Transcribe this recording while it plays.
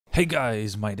Hey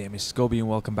guys, my name is Scoby and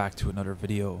welcome back to another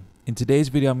video. In today's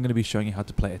video I'm going to be showing you how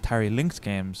to play Atari Lynx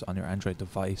games on your Android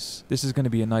device. This is going to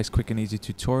be a nice quick and easy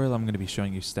tutorial. I'm going to be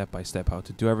showing you step by step how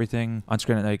to do everything. On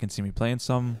screen right now you can see me playing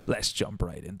some. Let's jump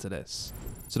right into this.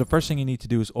 So the first thing you need to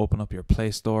do is open up your Play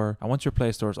Store, and once your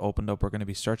Play Store is opened up, we're going to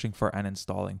be searching for and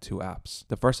installing two apps.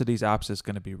 The first of these apps is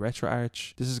going to be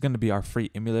Retroarch. This is going to be our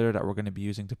free emulator that we're going to be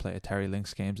using to play Atari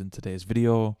Lynx games in today's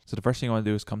video. So the first thing you want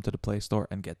to do is come to the Play Store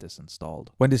and get this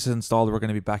installed. When this is installed, we're going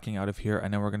to be backing out of here,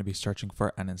 and then we're going to be searching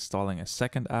for and installing a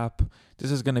second app.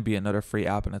 This is going to be another free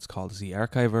app, and it's called Z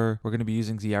Archiver. We're going to be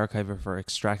using Z Archiver for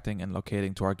extracting and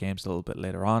locating to our games a little bit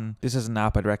later on. This is an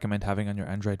app I'd recommend having on your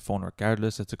Android phone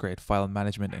regardless. It's a great file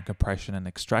management and compression and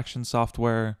extraction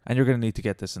software, and you're going to need to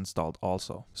get this installed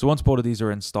also. So once both of these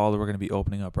are installed, we're going to be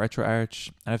opening up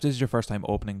Retroarch, and if this is your first time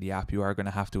opening the app, you are going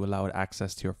to have to allow it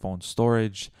access to your phone's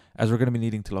storage, as we're going to be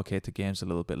needing to locate the games a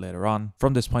little bit later on.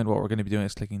 From this point, what we're going to be doing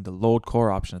is clicking the load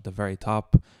core option at the very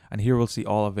top, and here we'll see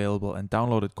all available and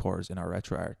downloaded cores in our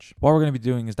Retroarch. What we're going to be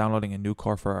doing is downloading a new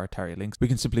core for our Atari Lynx. We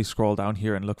can simply scroll down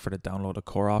here and look for the downloaded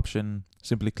core option.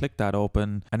 Simply click that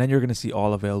open, and then you're going to see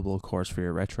all available cores for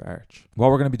your Retroarch. What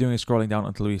we're going to be doing is scrolling down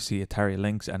until we see Atari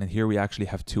Lynx, and in here we actually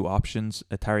have two options,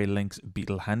 Atari Lynx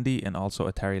Beetle Handy and also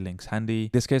Atari Lynx Handy. In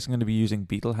this case I'm going to be using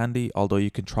Beetle Handy, although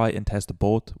you can try and test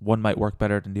both. One might work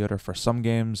better than the other for some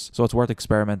games, so it's worth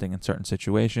experimenting in certain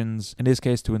situations. In this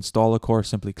case, to install a core,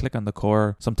 simply click on the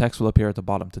core, some text will appear at the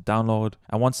bottom to download,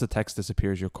 and once the text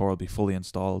disappears, your core will be fully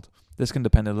installed. This can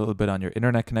depend a little bit on your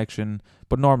internet connection,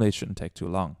 but normally it shouldn't take too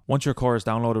long. Once your core is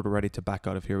downloaded, we're ready to back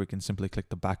out of here. We can simply click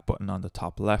the back button on the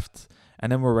top left,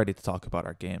 and then we're ready to talk about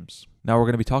our games. Now we're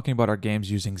going to be talking about our games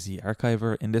using Z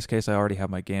Archiver. In this case, I already have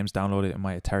my games downloaded in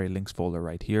my Atari Lynx folder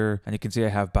right here, and you can see I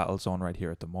have Battlezone right here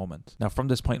at the moment. Now from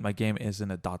this point, my game is in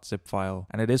a .zip file,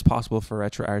 and it is possible for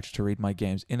Retroarch to read my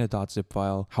games in a .zip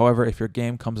file. However, if your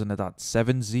game comes in a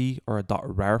 .7z or a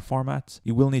 .rar format,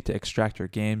 you will need to extract your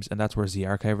games, and that's where Z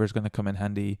Archiver is going to come in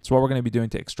handy. So what we're going to be doing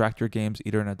to extract your games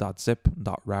either in a .zip,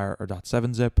 .rar, or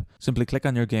 .7zip, simply click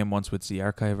on your game once with Z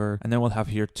Archiver, and then we'll have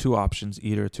here two options,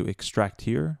 either to extract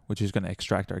here, which is going to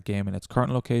extract our game in its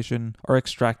current location, or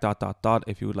extract ...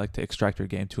 if you would like to extract your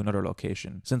game to another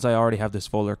location. Since I already have this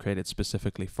folder created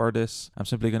specifically for this, I'm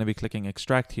simply going to be clicking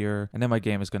extract here, and then my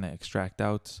game is going to extract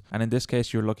out. And in this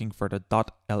case, you're looking for the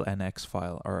 .lnx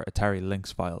file, or Atari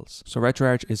Lynx files. So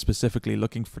Retroarch is specifically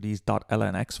looking for these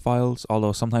 .lnx files,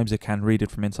 although sometimes it can read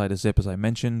it from inside a zip as I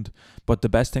mentioned, but the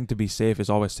best thing to be safe is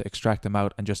always to extract them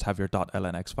out and just have your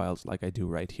 .lnx files like I do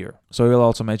right here. So I will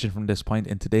also mention from this point,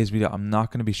 in today's video, I'm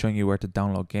not going to be showing you where to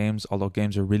download games, although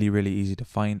games are really easy to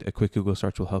find. A quick Google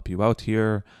search will help you out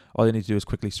here. All you need to do is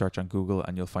quickly search on Google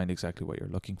and you'll find exactly what you're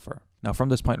looking for. Now from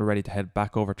this point, we're ready to head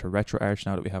back over to Retroarch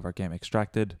now that we have our game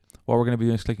extracted. What we're going to be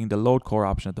doing is clicking the load core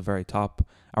option at the very top,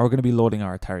 and we're going to be loading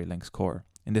our Atari Lynx core.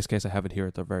 In this case, I have it here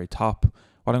at the very top.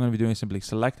 What I'm going to be doing is simply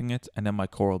selecting it, and then my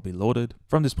core will be loaded.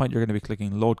 From this point, you're going to be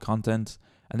clicking load content,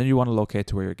 and then you want to locate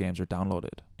to where your games are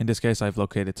downloaded. In this case, I've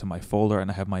located to my folder, and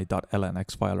I have my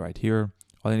 .lnx file right here.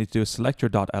 All you need to do is select your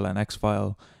 .lnx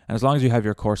file, and as long as you have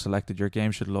your core selected, your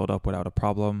game should load up without a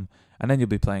problem, and then you'll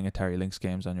be playing Atari Lynx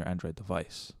games on your Android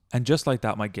device. And just like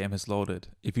that, my game has loaded.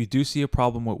 If you do see a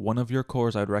problem with one of your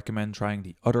cores, I'd recommend trying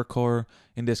the other core.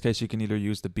 In this case, you can either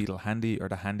use the Beetle Handy or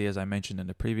the Handy as I mentioned in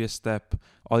the previous step.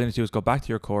 All you need to do is go back to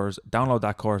your cores, download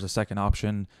that core as a second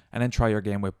option, and then try your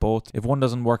game with both. If one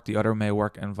doesn't work, the other may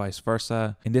work, and vice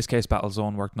versa. In this case,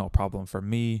 Battlezone worked no problem for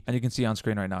me, and you can see on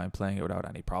screen right now I'm playing it without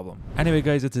any problem. Anyway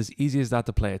guys, it's as easy as that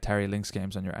to play Atari Lynx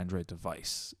games on your Android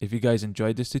device. If you guys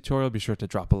enjoyed this tutorial, be sure to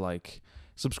drop a like.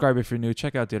 Subscribe if you're new,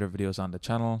 check out the other videos on the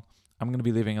channel. I'm going to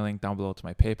be leaving a link down below to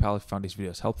my PayPal if you found these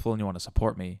videos helpful and you want to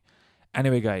support me.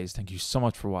 Anyway guys, thank you so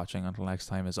much for watching. Until next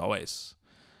time, as always,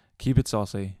 keep it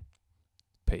saucy.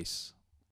 Peace.